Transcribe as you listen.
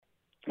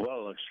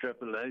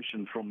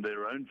extrapolation from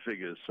their own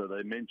figures. So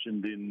they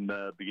mentioned in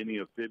beginning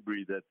of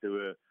February that there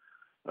were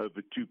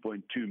over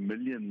 2.2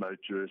 million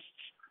motorists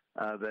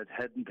that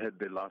hadn't had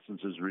their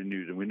licenses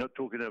renewed. And we're not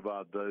talking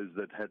about those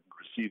that hadn't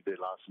received their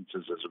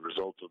licenses as a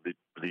result of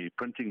the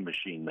printing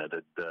machine that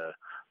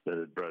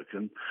had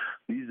broken.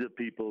 These are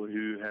people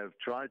who have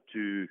tried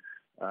to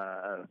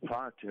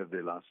apply to have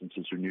their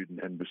licenses renewed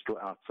and were still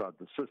outside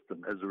the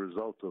system as a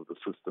result of the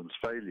system's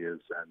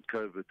failures and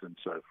COVID and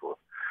so forth.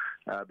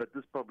 But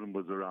this problem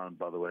was around,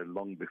 by the way,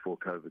 long before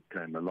COVID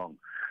came along.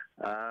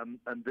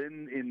 And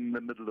then in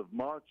the middle of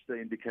March,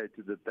 they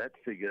indicated that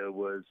figure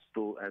was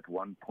still at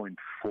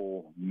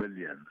 1.4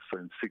 million. So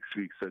in 6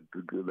 weeks,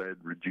 they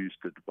had reduced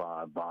it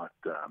by about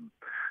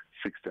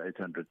 600,000 to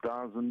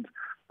 800,000.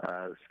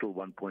 Still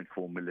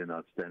 1.4 million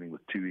outstanding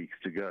with 2 weeks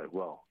to go.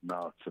 Well,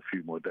 now it's a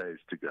few more days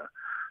to go.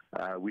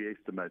 We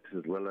estimate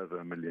that well over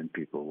 1 million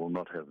people will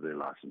not have their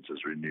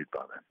licenses renewed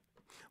by then.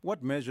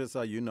 What measures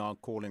are you now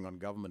calling on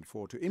government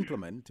for to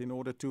implement in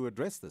order to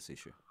address this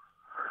issue?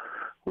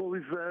 Well,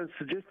 we've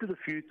suggested a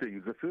few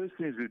things. The first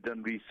thing is we've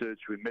done research.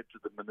 We met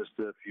with the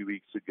minister a few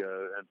weeks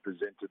ago and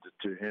presented it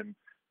to him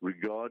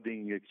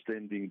regarding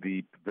extending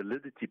the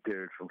validity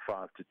period from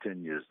 5 to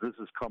 10 years. This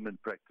is common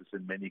practice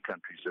in many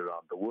countries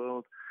around the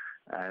world,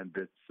 and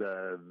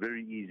it's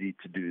very easy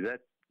to do.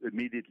 That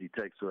immediately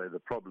takes away the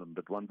problem,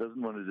 but one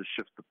doesn't want to just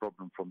shift the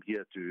problem from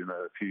here to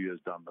a few years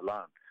down the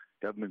line.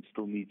 Government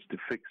still needs to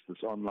fix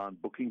this online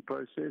booking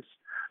process,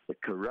 the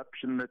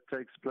corruption that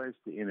takes place,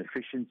 the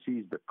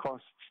inefficiencies, the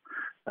costs,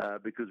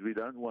 because we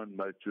don't want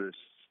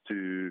motorists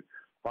to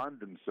find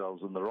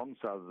themselves on the wrong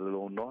side of the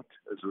law, not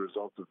as a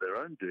result of their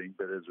own doing,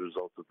 but as a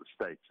result of the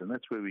states. And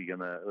that's what we're going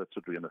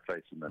to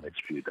face in the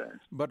next few days.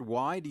 But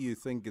why do you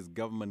think is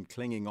government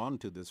clinging on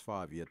to this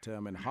 5-year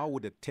term, and how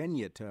would a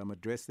 10-year term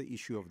address the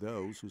issue of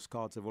those whose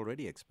cards have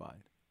already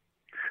expired?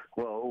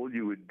 Well, all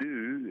you would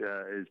do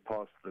is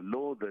pass the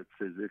law that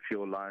says if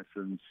your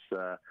license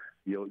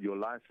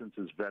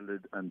is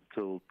valid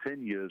until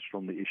 10 years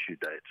from the issue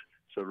date.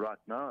 So right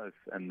now,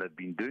 and they've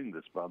been doing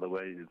this, by the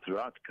way,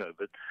 throughout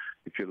COVID,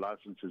 if your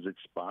license is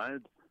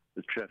expired,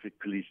 the traffic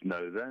police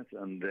know that,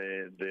 and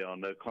there are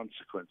no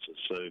consequences.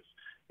 So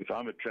if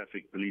I'm a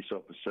traffic police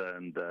officer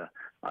and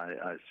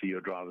I see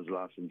your driver's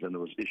license and it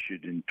was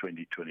issued in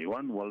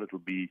 2021, well, it'll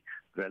be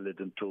valid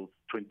until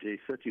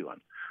 2031.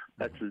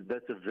 That's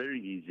a very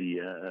easy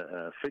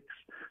fix.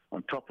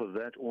 On top of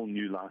that, all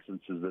new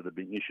licenses that are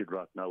being issued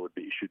right now would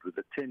be issued with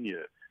a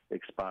 10-year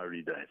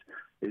expiry date.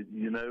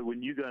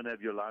 When you go and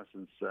have your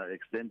license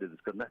extended,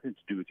 it's got nothing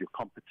to do with your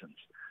competence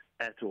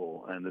at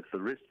all. And if the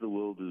rest of the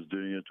world is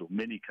doing it, or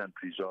many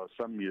countries are,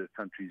 some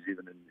countries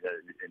even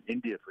in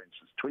India, for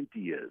instance, 20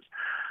 years.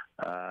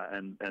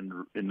 And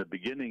in the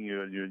beginning,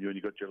 when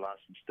you got your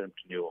license stamped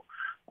in your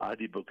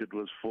ID book, it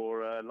was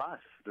for life.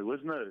 There was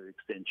no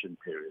extension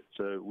period.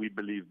 So we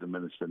believe the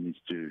minister needs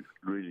to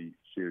really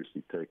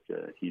seriously take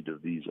heed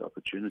of these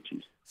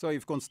opportunities. So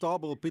if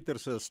Constable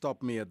Pieterse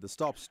stopped me at the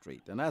stop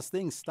street, and as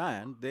things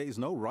stand, there is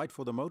no right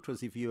for the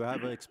motorist if you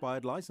have an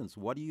expired license,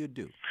 what do you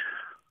do?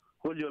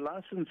 Well, your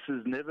license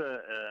is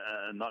never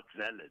not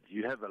valid.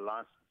 You have a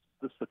license.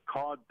 This is a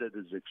card that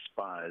is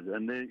expired,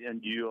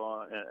 and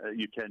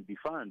you can be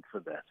fined for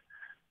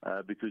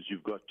that because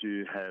you've got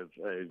to have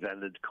a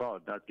valid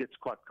card. Now, it gets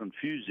quite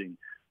confusing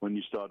when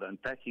you start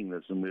unpacking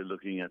this, and we're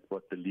looking at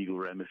what the legal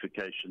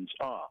ramifications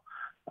are.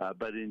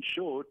 But in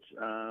short,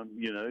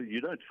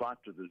 you don't fight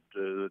with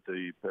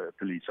the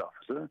police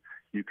officer.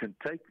 You can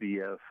take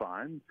the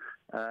fine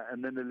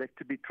and then elect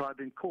to be tried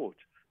in court.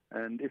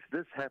 And if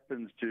this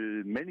happens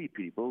to many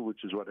people,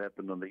 which is what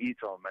happened on the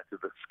e-toll matter,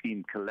 the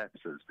scheme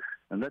collapses.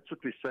 And that's what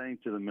we're saying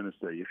to the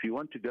minister. If you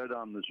want to go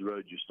down this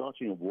road, you're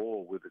starting a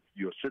war with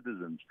your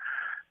citizens.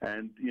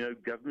 And,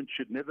 government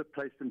should never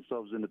place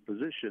themselves in a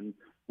position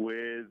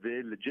where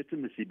their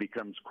legitimacy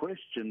becomes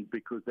questioned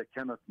because they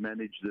cannot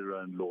manage their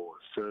own laws.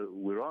 So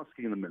we're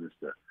asking the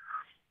minister,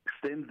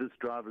 extend this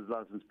driver's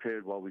license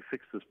period while we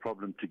fix this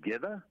problem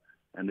together.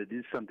 And it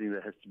is something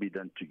that has to be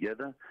done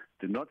together.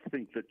 Do not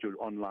think that your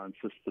online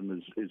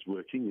system is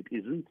working. It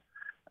isn't.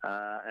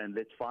 And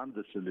let's find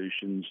the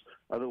solutions.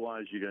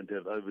 Otherwise, you're going to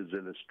have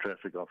overzealous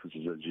traffic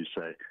officers, as you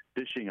say,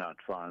 dishing out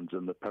fines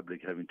and the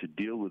public having to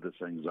deal with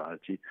this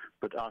anxiety.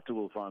 But ITA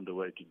will find a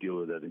way to deal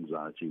with that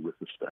anxiety with the state.